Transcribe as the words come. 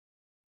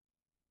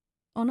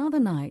On other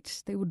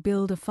nights, they would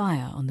build a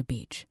fire on the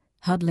beach,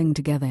 huddling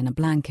together in a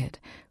blanket,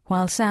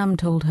 while Sam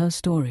told her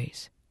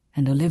stories,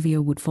 and Olivia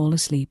would fall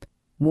asleep,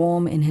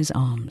 warm in his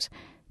arms,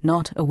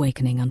 not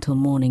awakening until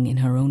morning in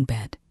her own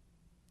bed.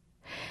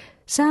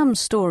 Sam's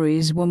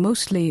stories were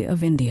mostly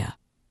of India.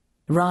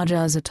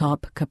 Rajas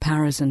atop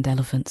caparisoned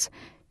elephants,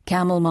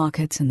 camel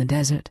markets in the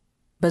desert,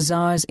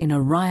 bazaars in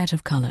a riot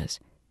of colours,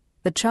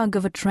 the chug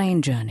of a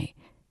train journey,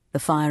 the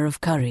fire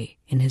of curry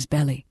in his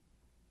belly.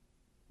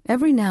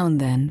 Every now and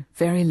then,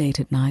 very late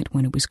at night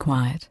when it was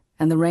quiet,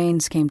 and the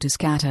rains came to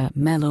scatter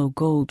mellow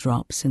gold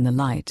drops in the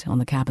light on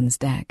the cabin's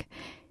deck,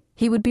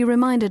 he would be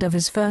reminded of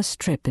his first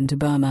trip into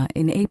Burma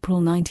in April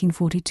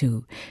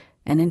 1942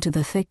 and into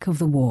the thick of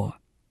the war.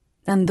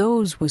 And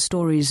those were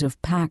stories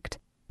of packed,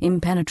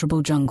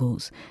 impenetrable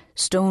jungles,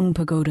 stone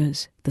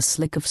pagodas, the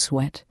slick of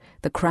sweat,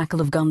 the crackle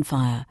of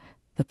gunfire,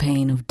 the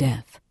pain of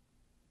death.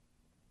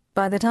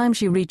 By the time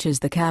she reaches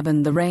the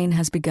cabin, the rain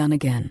has begun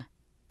again.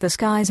 The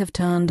skies have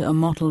turned a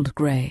mottled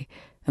grey.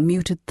 A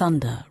muted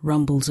thunder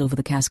rumbles over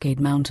the Cascade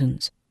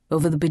Mountains,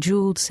 over the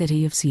bejeweled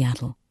city of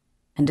Seattle,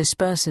 and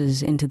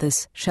disperses into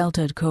this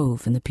sheltered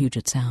cove in the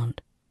Puget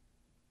Sound.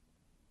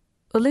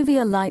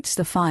 Olivia lights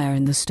the fire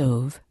in the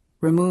stove,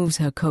 removes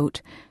her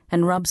coat,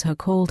 and rubs her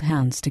cold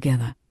hands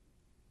together.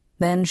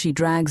 Then she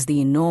drags the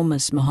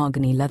enormous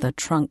mahogany leather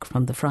trunk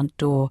from the front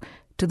door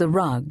to the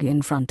rug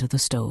in front of the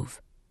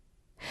stove.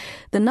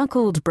 The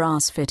knuckled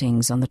brass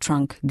fittings on the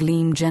trunk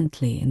gleam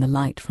gently in the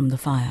light from the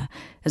fire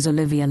as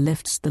Olivia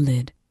lifts the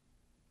lid.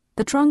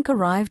 The trunk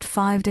arrived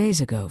 5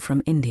 days ago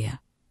from India.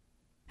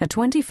 A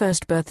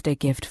 21st birthday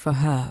gift for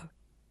her,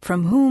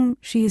 from whom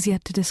she is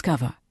yet to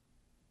discover.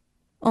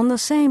 On the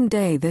same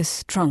day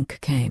this trunk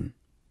came,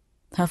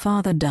 her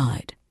father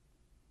died,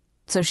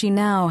 so she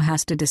now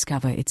has to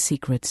discover its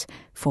secrets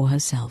for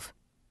herself.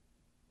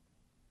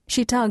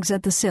 She tugs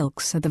at the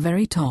silks at the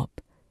very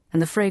top,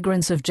 and the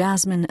fragrance of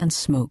jasmine and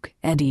smoke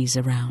eddies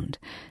around,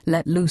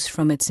 let loose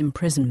from its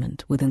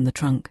imprisonment within the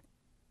trunk.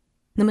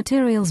 The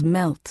materials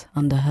melt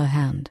under her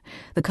hand,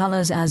 the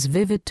colours as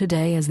vivid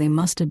today as they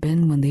must have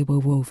been when they were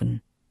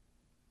woven.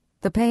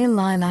 The pale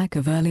lilac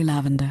of early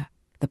lavender,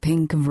 the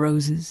pink of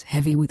roses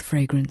heavy with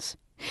fragrance,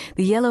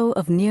 the yellow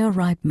of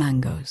near-ripe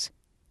mangoes.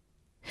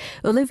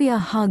 Olivia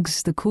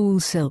hugs the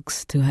cool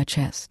silks to her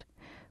chest,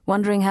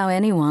 wondering how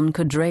anyone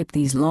could drape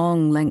these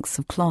long lengths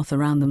of cloth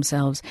around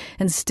themselves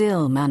and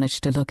still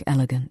manage to look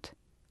elegant,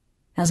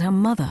 as her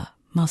mother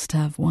must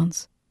have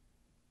once.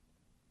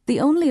 The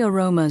only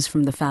aromas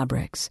from the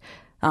fabrics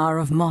are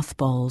of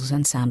mothballs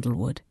and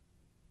sandalwood.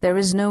 There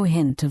is no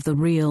hint of the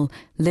real,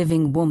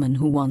 living woman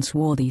who once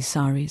wore these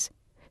saris,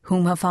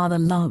 whom her father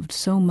loved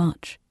so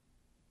much,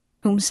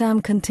 whom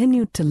Sam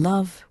continued to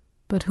love,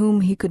 but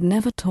whom he could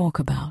never talk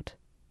about,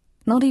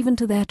 not even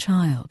to their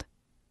child.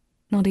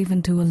 Not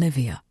even to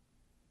Olivia.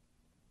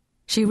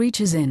 She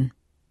reaches in.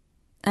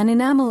 An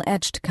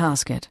enamel-etched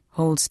casket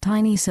holds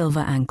tiny silver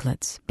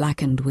anklets,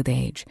 blackened with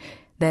age,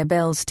 their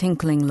bells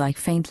tinkling like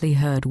faintly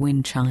heard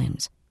wind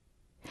chimes.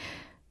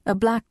 A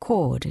black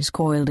cord is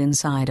coiled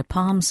inside a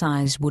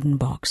palm-sized wooden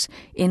box,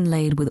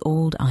 inlaid with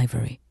old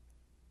ivory.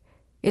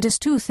 It is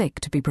too thick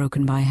to be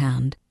broken by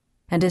hand,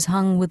 and is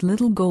hung with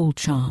little gold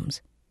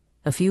charms,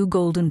 a few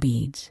golden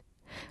beads,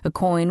 a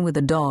coin with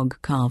a dog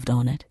carved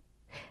on it,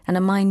 and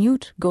a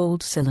minute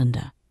gold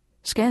cylinder,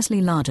 scarcely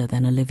larger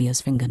than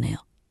Olivia's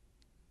fingernail.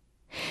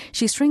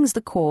 She strings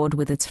the cord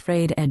with its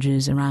frayed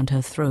edges around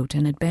her throat,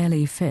 and it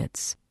barely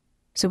fits,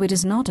 so it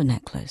is not a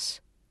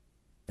necklace.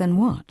 Then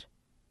what?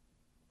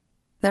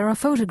 There are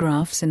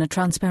photographs in a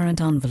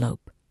transparent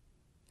envelope,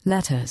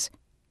 letters,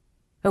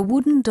 a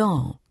wooden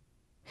doll,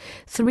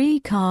 3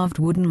 carved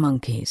wooden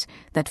monkeys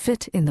that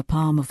fit in the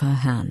palm of her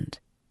hand.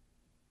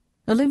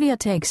 Olivia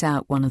takes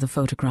out one of the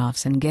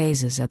photographs and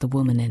gazes at the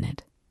woman in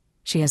it.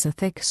 She has a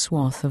thick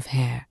swath of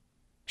hair,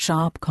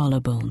 sharp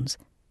collarbones,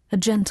 a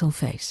gentle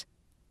face,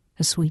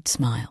 a sweet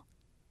smile.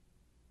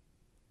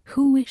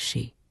 Who is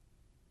she?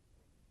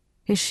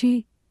 Is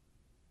she?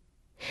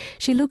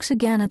 She looks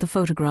again at the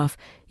photograph,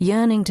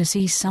 yearning to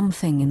see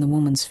something in the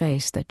woman's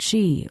face that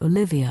she,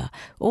 Olivia,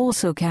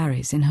 also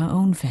carries in her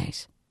own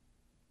face.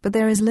 But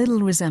there is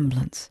little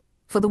resemblance,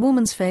 for the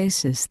woman's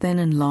face is thin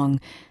and long,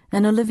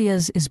 and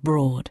Olivia's is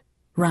broad,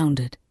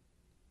 rounded.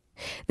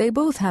 They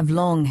both have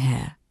long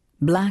hair,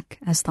 black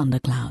as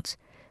thunderclouds,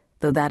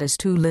 though that is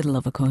too little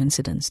of a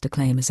coincidence to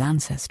claim as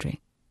ancestry.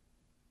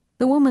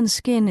 The woman's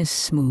skin is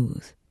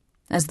smooth,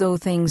 as though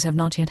things have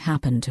not yet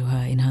happened to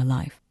her in her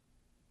life.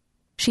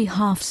 She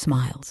half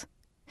smiles,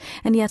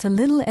 and yet a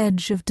little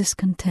edge of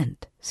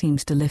discontent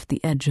seems to lift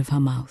the edge of her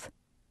mouth.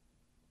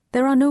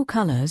 There are no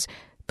colours,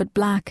 but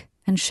black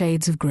and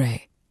shades of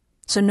grey,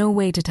 so no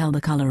way to tell the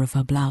colour of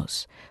her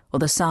blouse, or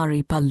the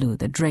sari pallu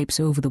that drapes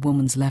over the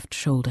woman's left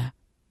shoulder.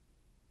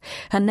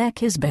 Her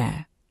neck is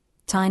bare.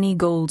 Tiny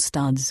gold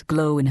studs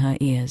glow in her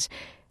ears,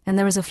 and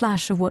there is a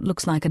flash of what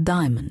looks like a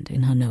diamond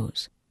in her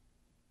nose.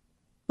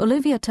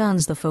 Olivia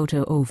turns the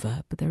photo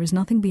over, but there is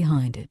nothing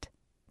behind it,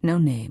 no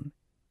name,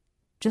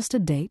 just a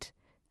date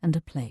and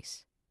a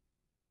place.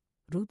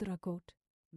 Rudrakot,